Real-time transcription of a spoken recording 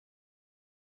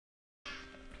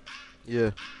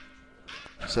Yeah,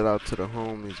 shout out to the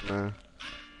homies, man.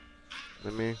 I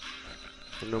mean,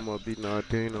 no more beating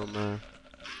Ardino, man.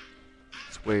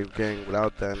 It's Wave Gang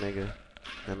without that nigga.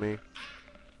 I mean,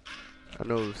 I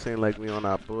know it seem like we on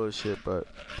our bullshit, but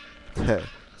this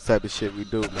type of shit we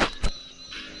do, man.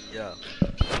 Yeah.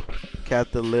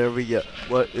 Cataleria,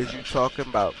 what is you talking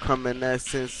about? Coming that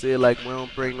sincere like we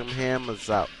don't bring them hammers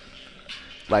out.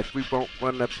 Like we won't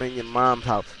run up in your mom's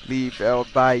house. Leave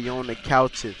everybody on the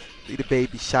couches. Leave the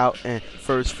baby shouting.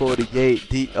 First 48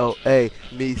 DOA.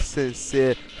 Me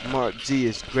sincere. Mark G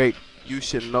is great. You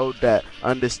should know that.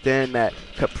 Understand that.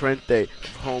 Caprente.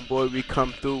 Homeboy, we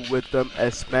come through with them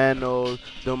Espanos,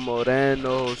 the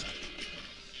Morenos,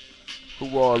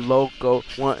 who all loco,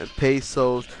 wanting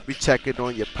pesos. We checking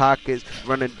on your pockets,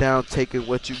 running down, taking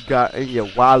what you got in your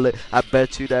wallet. I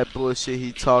bet you that bullshit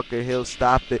he talking, he'll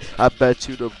stop it. I bet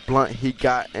you the blunt he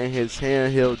got in his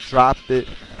hand, he'll drop it.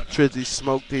 Trizzy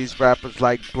smoke these rappers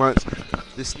like blunts.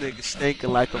 This nigga stinking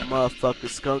like a motherfucker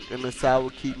skunk, and the sour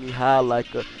keep me high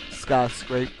like a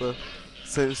skyscraper.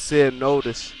 Sincere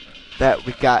notice that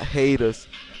we got haters,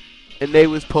 and they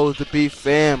was supposed to be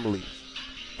family.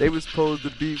 They was supposed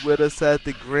to be with us at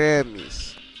the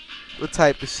Grammys. What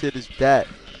type of shit is that?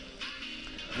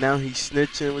 Now he's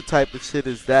snitching. What type of shit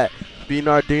is that?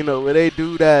 Bernardino, where they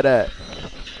do that at?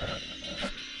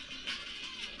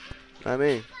 I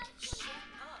mean,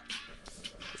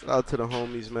 shout out to the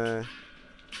homies, man.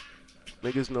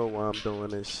 Niggas know why I'm doing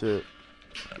this shit.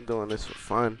 I'm doing this for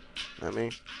fun. I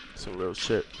mean, some real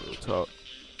shit, real talk.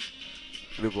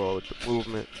 Live all with the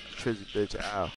movement. Trizzy bitch, ow.